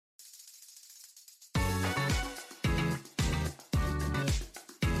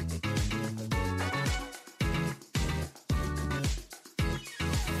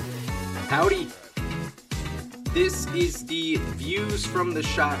Howdy. This is the Views from the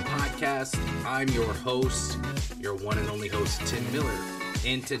Shot podcast. I'm your host, your one and only host, Tim Miller.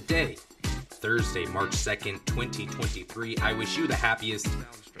 And today, Thursday, March 2nd, 2023, I wish you the happiest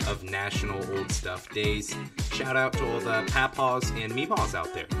of National Old Stuff Days. Shout out to all the papaws and meemaws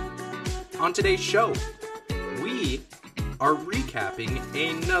out there. On today's show, we are recapping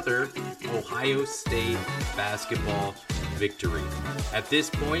another Ohio State basketball victory. At this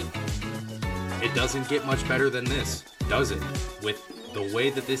point, it doesn't get much better than this, does it? With the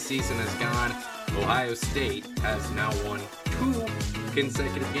way that this season has gone, Ohio State has now won 2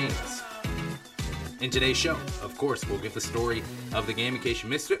 consecutive games. In today's show, of course, we'll give the story of the game in case you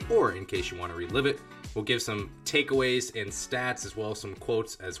missed it, or in case you want to relive it. We'll give some takeaways and stats, as well as some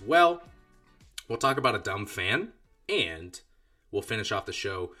quotes as well. We'll talk about a dumb fan, and we'll finish off the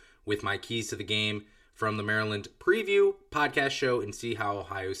show with my keys to the game from the Maryland Preview podcast show and see how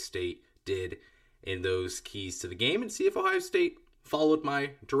Ohio State did in those keys to the game and see if Ohio State followed my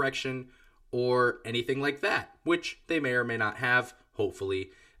direction or anything like that, which they may or may not have.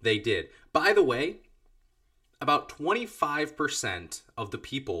 Hopefully they did. By the way, about 25% of the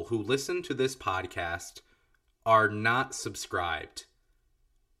people who listen to this podcast are not subscribed.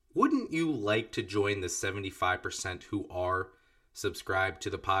 Wouldn't you like to join the 75% who are subscribed to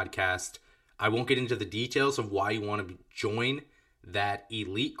the podcast? I won't get into the details of why you want to join that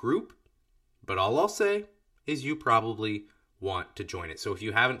elite group, but all I'll say is you probably want to join it. So if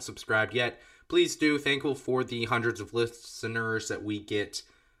you haven't subscribed yet, please do. Thankful for the hundreds of listeners that we get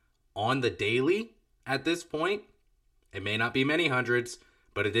on the daily at this point. It may not be many hundreds,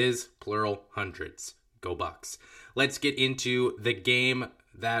 but it is plural hundreds. Go Bucks. Let's get into the game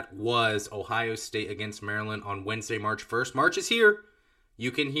that was Ohio State against Maryland on Wednesday, March 1st. March is here. You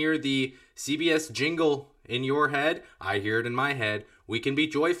can hear the CBS jingle in your head. I hear it in my head. We can be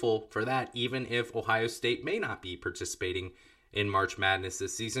joyful for that, even if Ohio State may not be participating in March Madness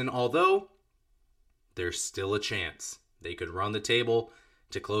this season, although there's still a chance they could run the table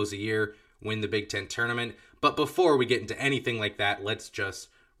to close the year, win the Big Ten tournament. But before we get into anything like that, let's just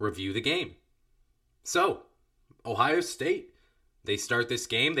review the game. So, Ohio State, they start this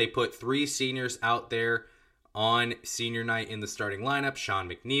game. They put 3 seniors out there on senior night in the starting lineup. Sean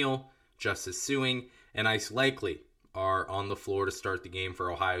McNeil, Justice Suing, and Ice Likely are on the floor to start the game for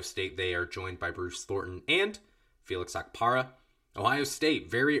Ohio State. They are joined by Bruce Thornton and Felix Okpara. Ohio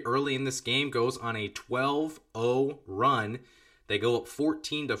State, very early in this game, goes on a 12-0 run. They go up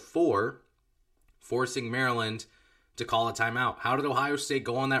 14-4, forcing Maryland to call a timeout. How did Ohio State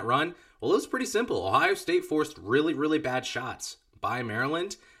go on that run? Well, it was pretty simple. Ohio State forced really, really bad shots by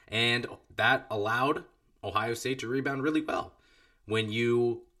Maryland, and that allowed Ohio State to rebound really well. When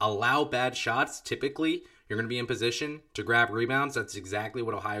you allow bad shots, typically you're going to be in position to grab rebounds. That's exactly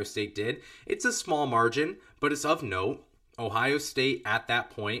what Ohio State did. It's a small margin, but it's of note. Ohio State at that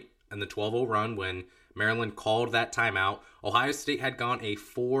point in the 12-0 run when Maryland called that timeout, Ohio State had gone a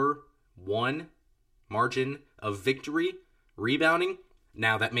 4-1 margin of victory rebounding.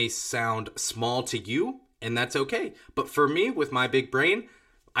 Now that may sound small to you, and that's okay. But for me, with my big brain,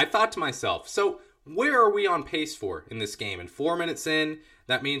 I thought to myself, so where are we on pace for in this game? And 4 minutes in,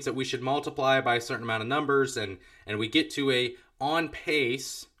 that means that we should multiply by a certain amount of numbers, and we get to a on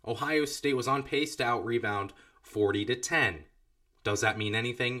pace. Ohio State was on pace to out-rebound 40-10. Does that mean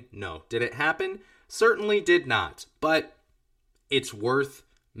anything? No. Did it happen? Certainly did not. But it's worth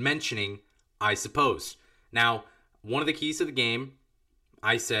mentioning, I suppose. Now, one of the keys to the game,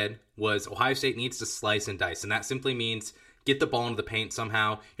 I said, was Ohio State needs to slice and dice, and that simply means get the ball into the paint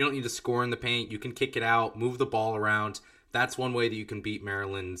somehow. You don't need to score in the paint. You can kick it out, move the ball around. That's one way that you can beat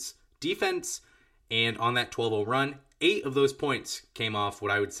Maryland's defense. And on that 12-0 run, 8 of those points came off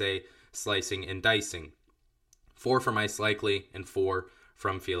what I would say slicing and dicing. 4 from Ice Likely and 4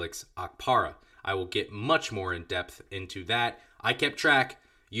 from Felix Okpara. I will get much more in depth into that. I kept track.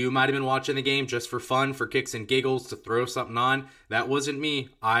 You might have been watching the game just for fun, for kicks and giggles, to throw something on. That wasn't me.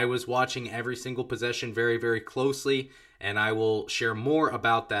 I was watching every single possession very, very closely, and I will share more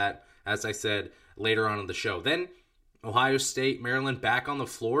about that, as I said, later on in the show. Then, Ohio State, Maryland back on the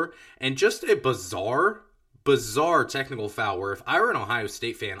floor, and just a bizarre technical foul where if I were an Ohio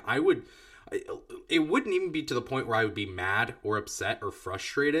State fan, it wouldn't even be to the point where I would be mad or upset or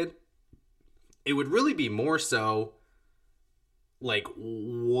frustrated. It would really be more so like,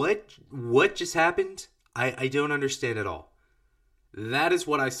 what just happened? I don't understand at all. That is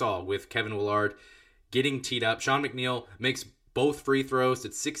what I saw with Kevin Willard getting teed up. Sean McNeil makes both free throws.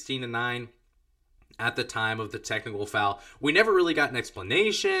 It's 16-9 at the time of the technical foul. We never really got an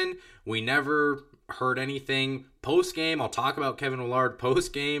explanation. We never heard anything post-game. I'll talk about Kevin Willard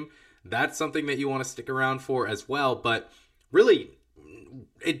post-game. that's something that you want to stick around for as well. But really,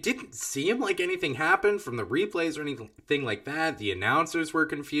 it didn't seem like anything happened from the replays or anything like that. The announcers were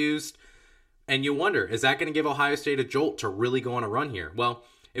confused. And you wonder, is that going to give Ohio State a jolt to really go on a run here? Well,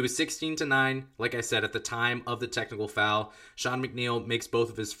 it was 16-9, like I said, at the time of the technical foul. Sean McNeil makes both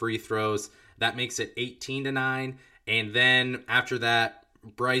of his free throws. That makes it 18-9. And then after that,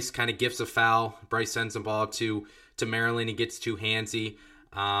 Bryce kind of gifts a foul. Bryce sends the ball to Maryland. He gets too handsy.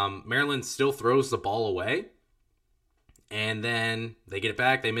 Maryland still throws the ball away. And then they get it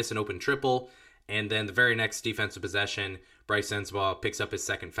back. They miss an open triple. And then the very next defensive possession, Bryce Sensabaugh picks up his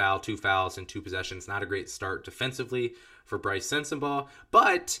second foul, 2 fouls in 2 possessions. Not a great start defensively for Bryce Sensabaugh.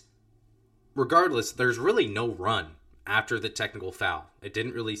 But regardless, there's really no run after the technical foul. It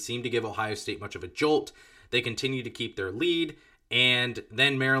didn't really seem to give Ohio State much of a jolt. They continue to keep their lead. And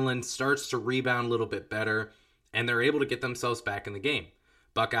then Maryland starts to rebound a little bit better. And they're able to get themselves back in the game.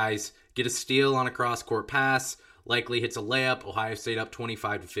 Buckeyes get a steal on a cross-court pass. Likely hits a layup. Ohio State up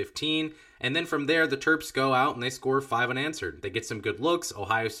 25-15. And then from there, the Terps go out and they score 5 unanswered. They get some good looks.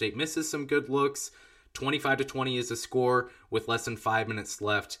 Ohio State misses some good looks. 25-20 is the score with less than 5 minutes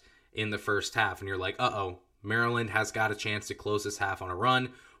left in the first half. And you're like, uh-oh, Maryland has got a chance to close this half on a run.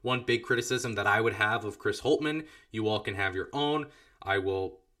 One big criticism that I would have of Chris Holtmann, you all can have your own. I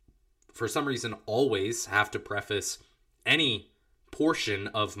will, for some reason, always have to preface any portion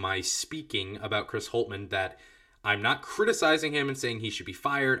of my speaking about Chris Holtmann that I'm not criticizing him and saying he should be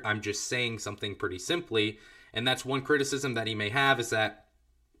fired. I'm just saying something pretty simply. And that's one criticism that he may have, is that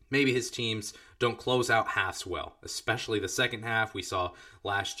maybe his teams don't close out halves well, especially the second half. We saw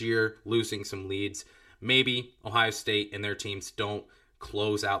last year losing some leads. Maybe Ohio State and their teams don't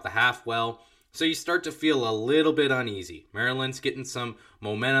close out the half well. So you start to feel a little bit uneasy. Maryland's getting some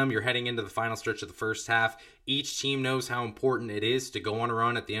momentum. You're heading into the final stretch of the first half. Each team knows how important it is to go on a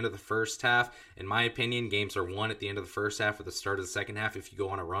run at the end of the first half. In my opinion, games are won at the end of the first half or the start of the second half if you go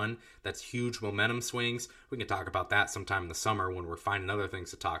on a run. That's huge momentum swings. We can talk about that sometime in the summer when we're finding other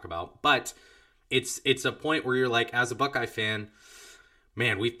things to talk about. But it's a point where you're like, as a Buckeye fan,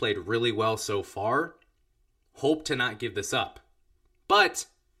 man, we've played really well so far. Hope to not give this up. But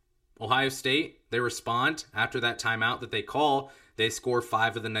Ohio State, they respond after that timeout that they call. They score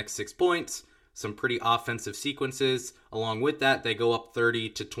 5 of the next 6 points. Some pretty offensive sequences. Along with that, they go up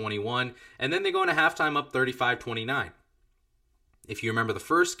 30-21. And then they go into halftime up 35-29. If you remember the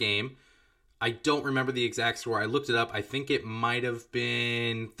first game, I don't remember the exact score. I looked it up. I think it might have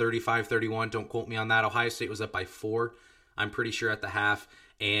been 35-31. Don't quote me on that. Ohio State was up by 4, I'm pretty sure, at the half.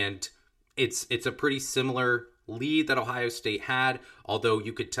 And it's a pretty similar lead that Ohio State had, although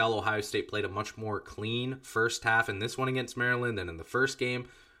you could tell Ohio State played a much more clean first half in this one against Maryland than in the first game,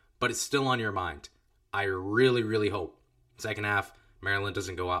 but it's still on your mind. I really, really hope second half Maryland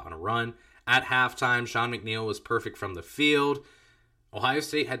doesn't go out on a run. At halftime, Sean McNeil was perfect from the field. Ohio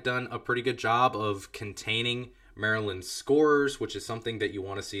State had done a pretty good job of containing Maryland's scorers, which is something that you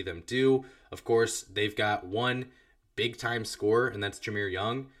want to see them do. Of course, they've got one big-time scorer, and that's Jahmir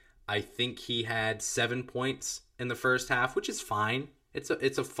Young. I think he had 7 points in the first half, which is fine. It's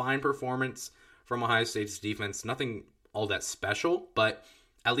a fine performance from Ohio State's defense. Nothing all that special, but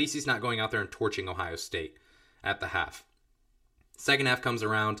at least he's not going out there and torching Ohio State at the half. Second half comes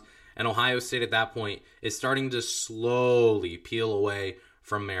around, and Ohio State at that point is starting to slowly peel away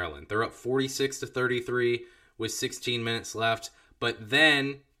from Maryland. They're up 46-33 with 16 minutes left. But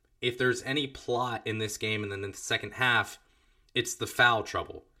then, if there's any plot in this game and then in the second half, it's the foul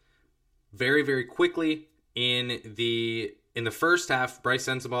trouble. Very, very quickly in the first half, Bryce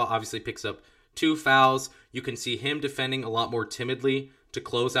Sensabaugh obviously picks up 2 fouls. You can see him defending a lot more timidly to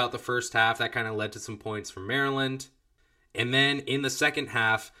close out the first half. That kind of led to some points from Maryland. And then in the second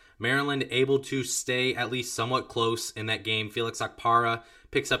half, Maryland able to stay at least somewhat close in that game. Felix Okpara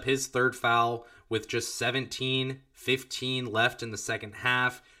picks up his 3rd foul with just 17:15 left in the second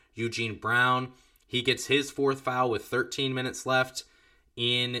half. Eugene Brown, he gets his 4th foul with 13 minutes left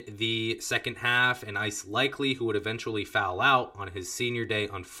in the second half, and Ice Likely, who would eventually foul out on his senior day,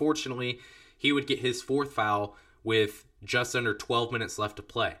 unfortunately, he would get his 4th foul with just under 12 minutes left to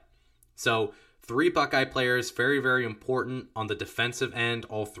play. So 3 Buckeye players, very, very important on the defensive end.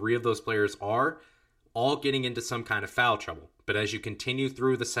 All 3 of those players are all getting into some kind of foul trouble. But as you continue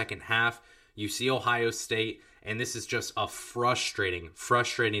through the second half, you see Ohio State, and this is just a frustrating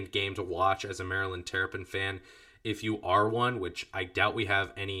game to watch as a Maryland Terrapin fan. If you are one, which I doubt we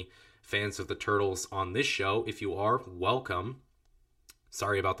have any fans of the Turtles on this show. If you are, welcome.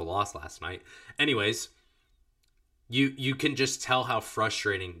 Sorry about the loss last night. Anyways, you can just tell how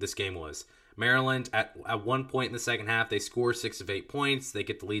frustrating this game was. Maryland, at one point in the second half, they score 6 of 8 points. They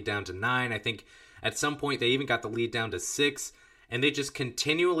get the lead down to 9. I think at some point they even got the lead down to 6. And they just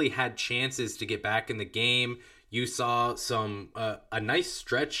continually had chances to get back in the game. You saw a nice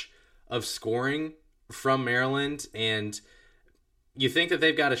stretch of scoring from Maryland, and you think that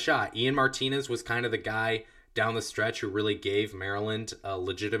they've got a shot. Ian Martinez was kind of the guy down the stretch who really gave Maryland a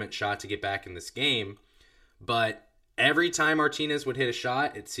legitimate shot to get back in this game. But every time Martinez would hit a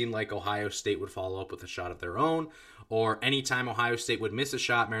shot, it seemed like Ohio State would follow up with a shot of their own. Or anytime Ohio State would miss a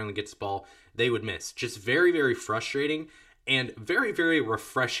shot, Maryland gets the ball, they would miss. Just very, very frustrating and very, very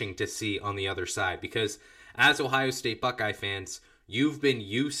refreshing to see on the other side. Because as Ohio State Buckeye fans, you've been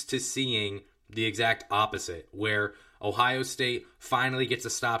used to seeing the exact opposite, where Ohio State finally gets a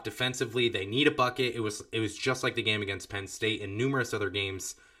stop defensively. They need a bucket. It was just like the game against Penn State and numerous other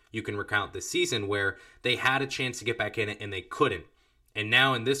games you can recount this season where they had a chance to get back in it and they couldn't. And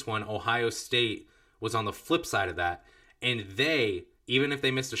now in this one, Ohio State was on the flip side of that. And they, even if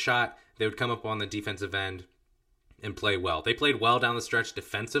they missed a shot, they would come up on the defensive end and play well. They played well down the stretch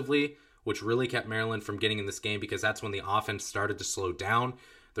defensively, which really kept Maryland from getting in this game because that's when the offense started to slow down.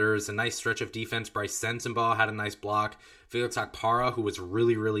 There's a nice stretch of defense. Bryce Sensabaugh had a nice block. Felix Akpara, who was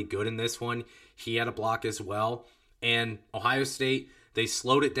really, really good in this one, he had a block as well. And Ohio State, they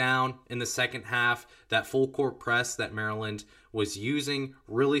slowed it down in the second half. That full court press that Maryland was using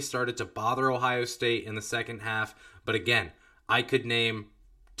really started to bother Ohio State in the second half. But again, I could name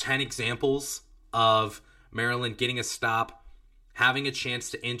 10 examples of Maryland getting a stop, having a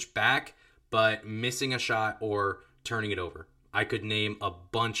chance to inch back, but missing a shot or turning it over. I could name a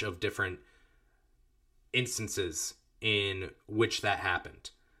bunch of different instances in which that happened.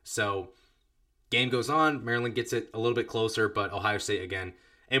 So game goes on, Maryland gets it a little bit closer, but Ohio State, again,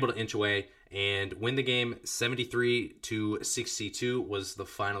 able to inch away and win the game. 73-62 was the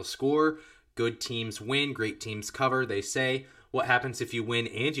final score. Good teams win, great teams cover, they say. What happens if you win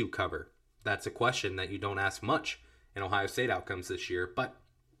and you cover? That's a question that you don't ask much in Ohio State outcomes this year, but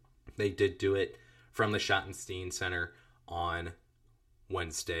they did do it from the Schottenstein Center on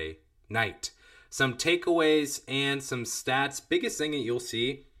Wednesday night. Some takeaways and some stats. Biggest thing that you'll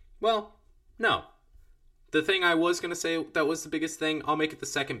see, well, no. The thing I was going to say that was the biggest thing, I'll make it the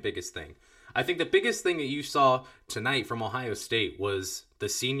second biggest thing. I think the biggest thing that you saw tonight from Ohio State was the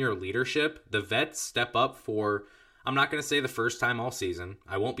senior leadership. The vets step up for, I'm not going to say the first time all season.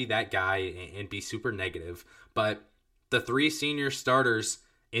 I won't be that guy and be super negative. But the 3 senior starters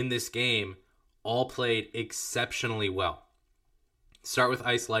in this game all played exceptionally well. Start with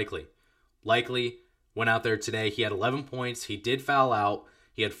Ice Likely. Likely went out there today. He had 11 points. He did foul out.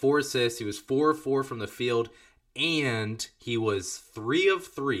 He had 4 assists. He was 4 of 4 from the field. And he was 3 of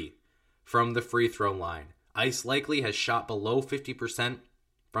 3 from the free throw line. Ice Likely has shot below 50%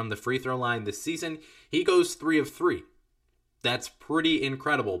 from the free throw line this season. He goes 3 of 3. That's pretty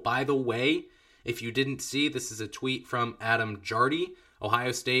incredible. By the way, if you didn't see, this is a tweet from Adam Jardy.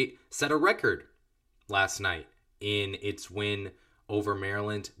 Ohio State set a record last night in its win over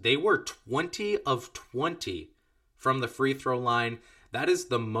Maryland. They were 20 of 20 from the free throw line. That is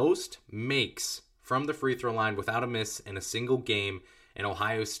the most makes from the free throw line without a miss in a single game in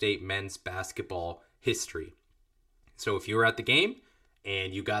Ohio State men's basketball history. So if you were at the game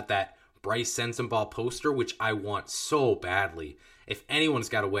and you got that Bryce Sensabaugh poster, which I want so badly, if anyone's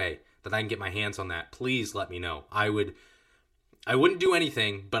got a way that I can get my hands on that, please let me know. I wouldn't do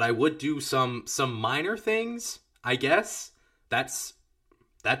anything, but I would do some minor things, I guess. That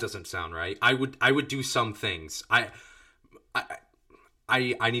doesn't sound right. I would do some things. I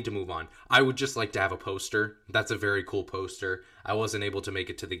need to move on. I would just like to have a poster. That's a very cool poster. I wasn't able to make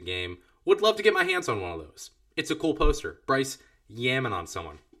it to the game. Would love to get my hands on one of those. It's a cool poster. Bryce yamming on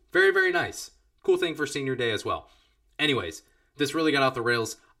someone. Very, very nice. Cool thing for senior day as well. Anyways, this really got off the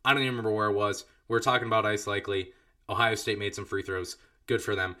rails. I don't even remember where it was. We were talking about Ice Likely. Ohio State made some free throws. Good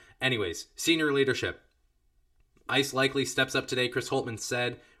for them. Anyways, senior leadership. Ice Likely steps up today. Chris Holtmann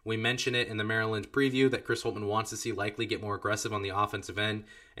said, we mentioned it in the Maryland preview, that Chris Holtmann wants to see Likely get more aggressive on the offensive end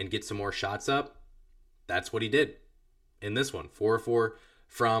and get some more shots up. That's what he did in this one. 4-4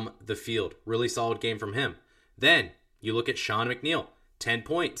 from the field. Really solid game from him. Then you look at Sean McNeil. 10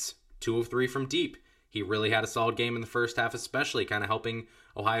 points. 2 of 3 from deep. He really had a solid game in the first half, especially kind of helping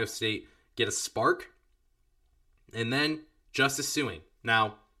Ohio State get a spark. And then Justice Suing.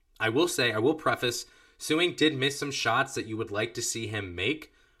 Now, I will preface, Suing did miss some shots that you would like to see him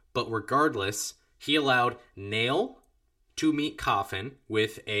make, but regardless, he allowed Nail to meet Coffin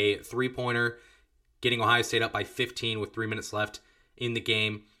with a 3-pointer, getting Ohio State up by 15 with 3 minutes left in the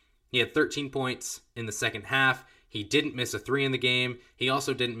game. He had 13 points in the second half. He didn't miss a three in the game. He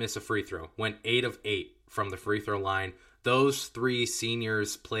also didn't miss a free throw. Went 8 of 8 from the free throw line. Those three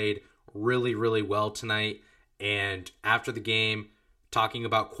seniors played really, really well tonight. And after the game, talking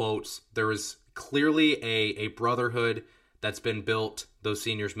about quotes, there was clearly a brotherhood that's been built. Those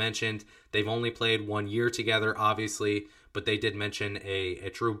seniors mentioned they've only played 1 year together, obviously, but they did mention a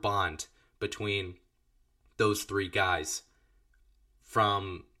true bond between those three guys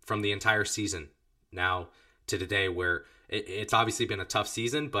from the entire season now to today, where it's obviously been a tough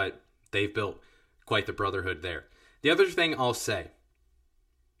season, but they've built quite the brotherhood there. The other thing I'll say,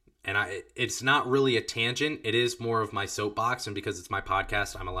 and it's not really a tangent, it is more of my soapbox, and because it's my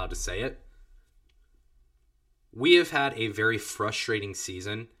podcast, I'm allowed to say it. We have had a very frustrating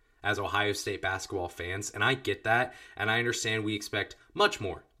season as Ohio State basketball fans, and I get that, and I understand we expect much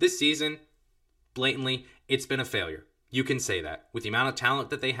more. This season, blatantly, it's been a failure. You can say that. With the amount of talent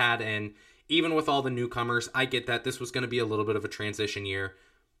that they had, and even with all the newcomers, I get that this was going to be a little bit of a transition year.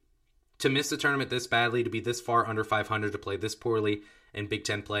 To miss the tournament this badly, to be this far under 500, to play this poorly in Big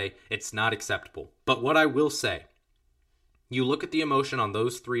Ten play, it's not acceptable. But what I will say, you look at the emotion on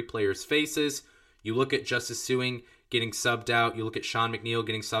those three players' faces, you look at Justice Suing getting subbed out, you look at Sean McNeil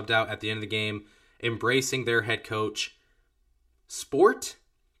getting subbed out at the end of the game, embracing their head coach. Sport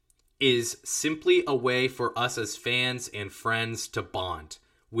is simply a way for us as fans and friends to bond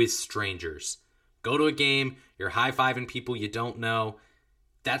with strangers. Go to a game, you're high-fiving people you don't know.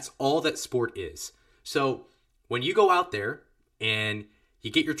 That's all that sport is. So when you go out there and you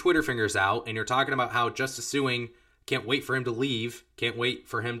get your Twitter fingers out and you're talking about how Justice Suing can't wait for him to leave, can't wait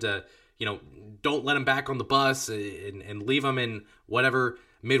for him to, don't let him back on the bus and leave him in whatever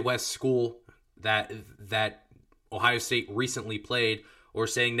Midwest school that Ohio State recently played, or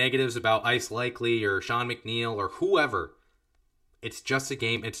saying negatives about Ice Likely or Sean McNeil or whoever. It's just a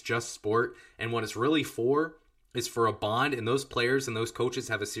game. It's just sport. And what it's really for is for a bond. And those players and those coaches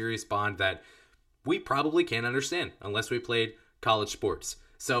have a serious bond that we probably can't understand unless we played college sports.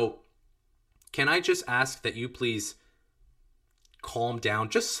 So can I just ask that you please calm down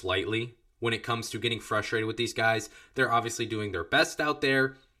just slightly when it comes to getting frustrated with these guys? They're obviously doing their best out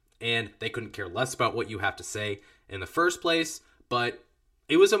there, and they couldn't care less about what you have to say in the first place. But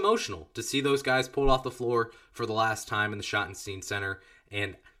it was emotional to see those guys pulled off the floor for the last time in the Schottenstein Center.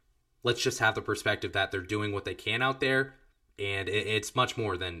 And let's just have the perspective that they're doing what they can out there, and it's much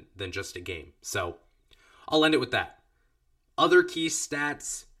more than just a game. So I'll end it with that. Other key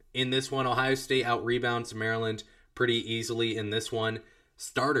stats in this one: Ohio State out-rebounds Maryland pretty easily in this one.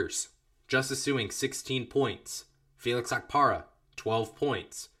 Starters: Justice Suing, 16 points. Felix Akpara, 12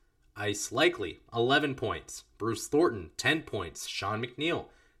 points. Ice Likely, 11 points. Bruce Thornton, 10 points. Sean McNeil,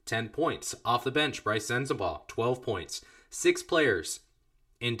 10 points. Off the bench, Bryce Sensabaugh, 12 points. 6 players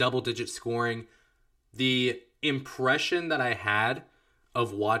in double-digit scoring. The impression that I had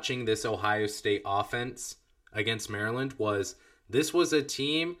of watching this Ohio State offense against Maryland was this was a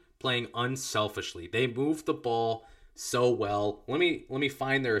team playing unselfishly. They moved the ball so well. Let me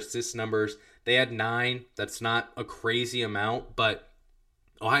find their assist numbers. They had 9. That's not a crazy amount, but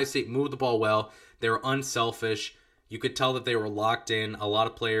Ohio State moved the ball well. They were unselfish. You could tell that they were locked in. A lot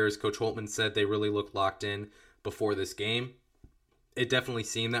of players, Coach Holtman said they really looked locked in before this game. It definitely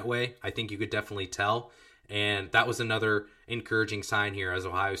seemed that way. I think you could definitely tell. And that was another encouraging sign here as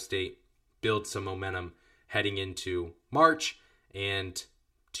Ohio State builds some momentum heading into March and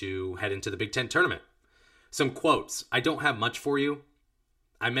to head into the Big Ten tournament. Some quotes. I don't have much for you.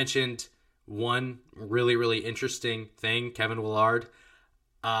 I mentioned one really, really interesting thing, Kevin Willard.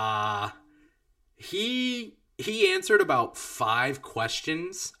 He answered about 5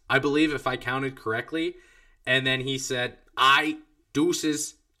 questions, I believe, if I counted correctly. And then he said,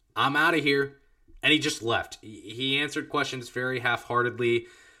 deuces, I'm out of here. And he just left. He answered questions very half-heartedly.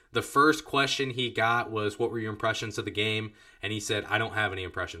 The first question he got was, what were your impressions of the game? And he said, I don't have any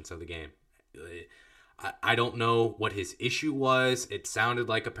impressions of the game. I don't know what his issue was. It sounded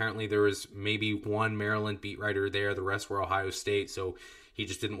like apparently there was maybe one Maryland beat writer there. The rest were Ohio State. So he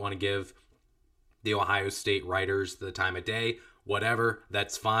just didn't want to give the Ohio State writers the time of day. Whatever,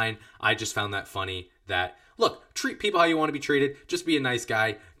 that's fine. I just found that funny that, look, treat people how you want to be treated. Just be a nice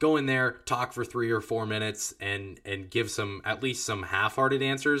guy. Go in there, talk for 3 or 4 minutes, and give at least some half-hearted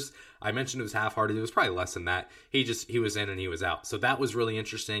answers. I mentioned it was half-hearted. It was probably less than that. He was in and he was out. So that was really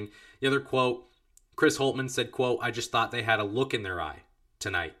interesting. The other quote, Chris Holtman said, quote, I just thought they had a look in their eye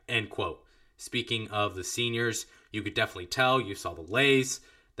tonight, end quote. Speaking of the seniors, you could definitely tell. You saw the lays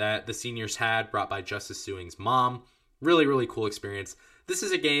that the seniors had brought by Justice Suing's mom. Really, really cool experience. This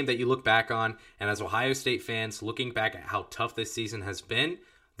is a game that you look back on, and as Ohio State fans looking back at how tough this season has been,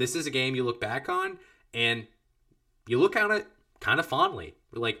 this is a game you look back on, and you look at it kind of fondly.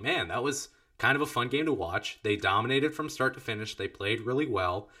 We're like, man, that was kind of a fun game to watch. They dominated from start to finish. They played really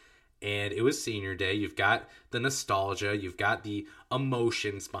well. And it was senior day. You've got the nostalgia. You've got the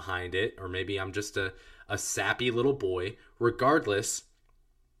emotions behind it. Or maybe I'm just a sappy little boy. Regardless,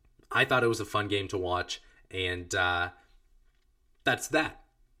 I thought it was a fun game to watch. And that's that.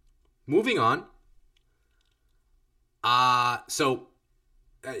 Moving on. So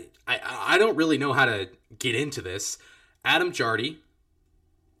I don't really know how to get into this. Adam Jardy,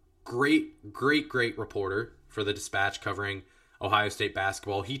 great reporter for the Dispatch covering Ohio State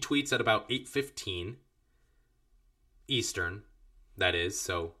basketball. He tweets at about 8:15 Eastern, that is,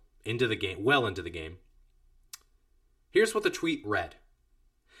 so into the game, well into the game. Here's what the tweet read.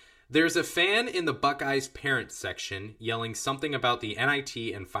 There's a fan in the Buckeyes parents section yelling something about the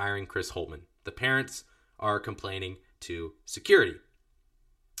NIT and firing Chris Holtmann. The parents are complaining to security.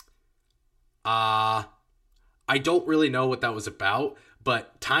 I don't really know what that was about,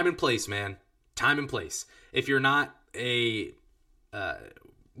 but time and place, man. Time and place. If you're not a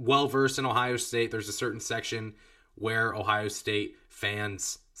well-versed in Ohio State, there's a certain section where Ohio State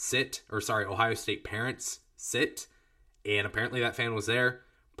parents sit, and apparently that fan was there,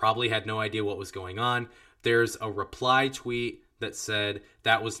 probably had no idea what was going on. There's a reply tweet that said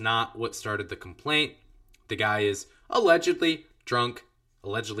that was not what started the complaint. The guy is allegedly drunk,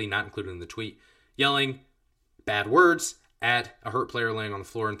 allegedly not included in the tweet, yelling bad words at a hurt player laying on the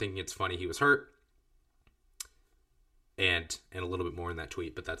floor and thinking it's funny he was hurt. And a little bit more in that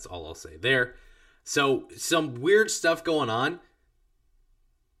tweet, but that's all I'll say there. So some weird stuff going on.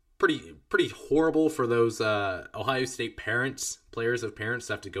 Pretty horrible for those Ohio State players of parents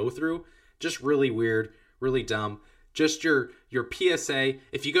to have to go through. Just really weird, really dumb. Just your PSA.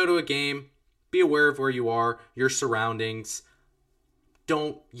 If you go to a game, be aware of where you are, your surroundings.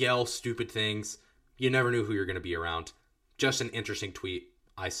 Don't yell stupid things. You never knew who you're going to be around. Just an interesting tweet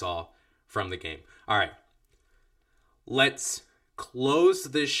I saw from the game. All right. Let's close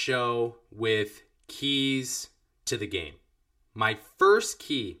this show with keys to the game. My first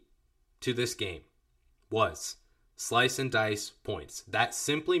key to this game was slice and dice points. That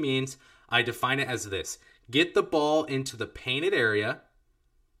simply means I define it as this. Get the ball into the painted area.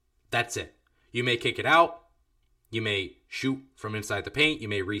 That's it. You may kick it out. You may shoot from inside the paint. You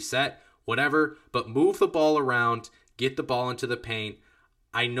may reset, whatever. But move the ball around. Get the ball into the paint.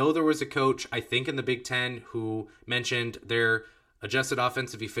 I know there was a coach, I think in the Big Ten, who mentioned their adjusted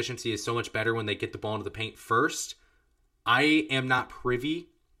offensive efficiency is so much better when they get the ball into the paint first. I am not privy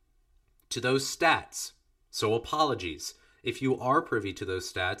to those stats, so apologies. If you are privy to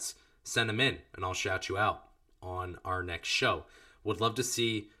those stats, send them in, and I'll shout you out on our next show. Would love to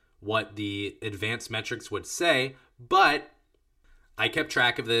see what the advanced metrics would say, but I kept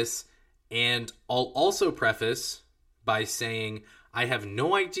track of this, and I'll also preface by saying I have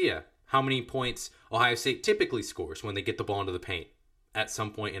no idea how many points Ohio State typically scores when they get the ball into the paint at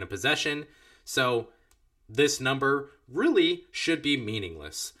some point in a possession. So this number really should be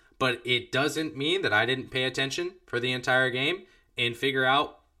meaningless, but it doesn't mean that I didn't pay attention for the entire game and figure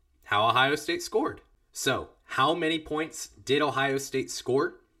out how Ohio State scored. So how many points did Ohio State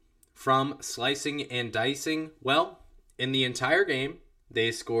score from slicing and dicing? Well, in the entire game,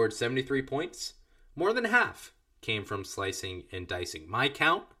 they scored 73 points. More than half came from slicing and dicing. My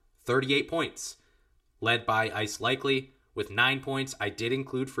count, 38 points, led by Ice Likely with 9 points. I did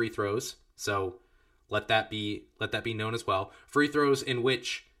include free throws, so let that be known as well. Free throws in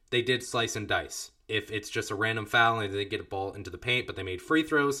which they did slice and dice. If it's just a random foul and they didn't get a ball into the paint, but they made free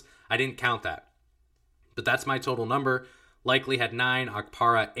throws, I didn't count that. But that's my total number. Likely had 9,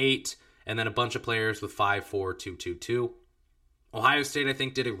 Akpara 8, and then a bunch of players with 5, 4, 2, 2, 2. Ohio State, I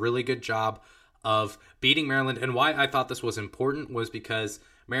think, did a really good job of beating Maryland. And why I thought this was important was because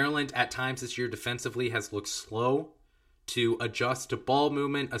Maryland at times this year defensively has looked slow to adjust to ball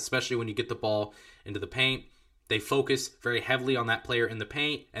movement, especially when you get the ball into the paint. They focus very heavily on that player in the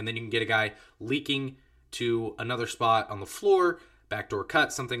paint, and then you can get a guy leaking to another spot on the floor, backdoor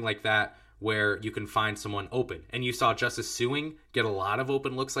cut, something like that, where you can find someone open. And you saw Justice Suing get a lot of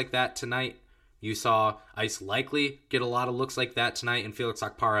open looks like that tonight. You saw Ice Likely get a lot of looks like that tonight, and Felix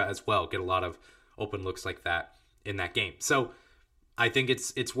Akpara as well get a lot of open looks like that in that game. So I think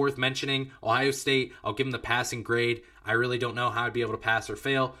it's worth mentioning. Ohio State, I'll give them the passing grade. I really don't know how I'd be able to pass or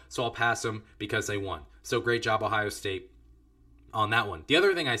fail, so I'll pass them because they won. So great job, Ohio State, on that one. The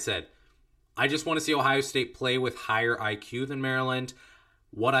other thing I said, I just want to see Ohio State play with higher IQ than Maryland.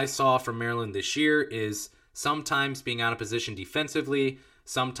 What I saw from Maryland this year is sometimes being out of position defensively,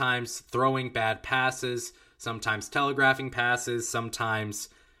 sometimes throwing bad passes, sometimes telegraphing passes, sometimes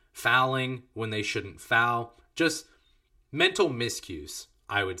fouling when they shouldn't foul. Just mental miscues,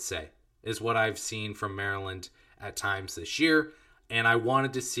 I would say, is what I've seen from Maryland at times this year. And I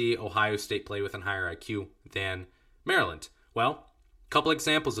wanted to see Ohio State play with a higher IQ than Maryland. Well, a couple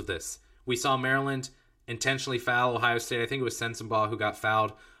examples of this. We saw Maryland intentionally foul Ohio State. I think it was Sensabaugh who got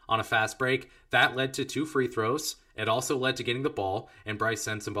fouled on a fast break. That led to 2 free throws. It also led to getting the ball and Bryce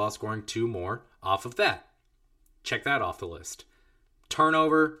Sensabaugh scoring 2 more off of that. Check that off the list.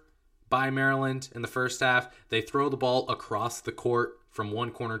 Turnover by Maryland in the first half. They throw the ball across the court from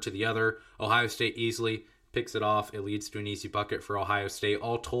one corner to the other. Ohio State easily picks it off. It leads to an easy bucket for Ohio State.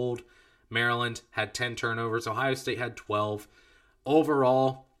 All told, Maryland had 10 turnovers. Ohio State had 12.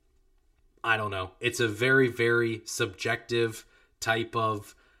 Overall, I don't know. It's a very, very subjective type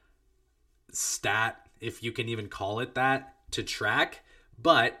of stat, if you can even call it that, to track.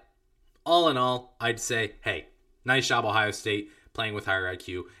 But all in all, I'd say, hey, nice job, Ohio State, playing with higher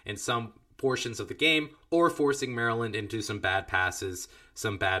IQ in some portions of the game or forcing Maryland into some bad passes,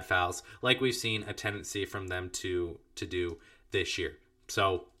 some bad fouls, like we've seen a tendency from them to do this year.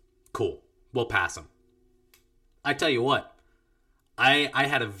 So, cool. We'll pass them. I tell you what, I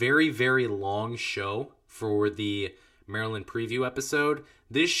had a very, very long show for the Maryland preview episode.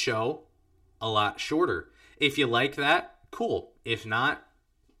 This show, a lot shorter. If you like that, cool. If not,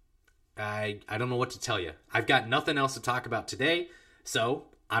 I don't know what to tell you. I've got nothing else to talk about today, so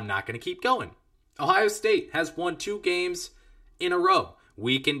I'm not going to keep going. Ohio State has won 2 games in a row.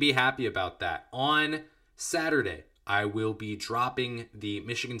 We can be happy about that. On Saturday, I will be dropping the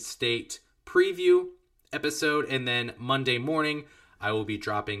Michigan State preview episode, and then Monday morning, I will be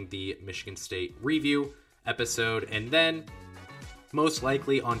dropping the Michigan State review episode, and then most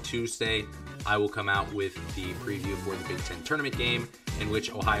likely on Tuesday, I will come out with the preview for the Big Ten tournament game, in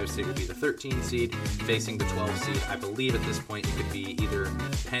which Ohio State will be the 13 seed facing the 12 seed. I believe at this point it could be either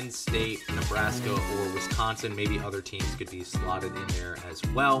Penn State, Nebraska, or Wisconsin. Maybe other teams could be slotted in there as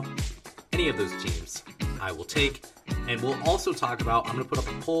well. Any of those teams I will take. And we'll also talk about, I'm going to put up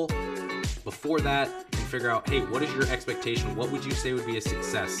a poll before that and figure out, hey, what is your expectation? What would you say would be a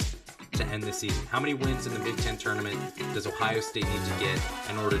success to end the season? How many wins in the Big Ten tournament does Ohio State need to get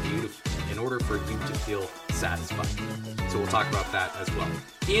in order for you to feel satisfied? So we'll talk about that as well.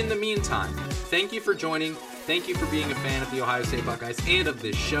 In the meantime, thank you for joining. Thank you for being a fan of the Ohio State Buckeyes and of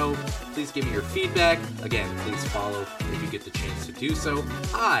this show. Please give me your feedback. Again, please follow if you get the chance to do so.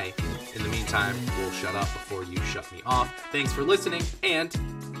 I, in the meantime, will shut up before you shut me off. Thanks for listening, and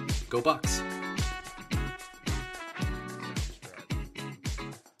go Bucks.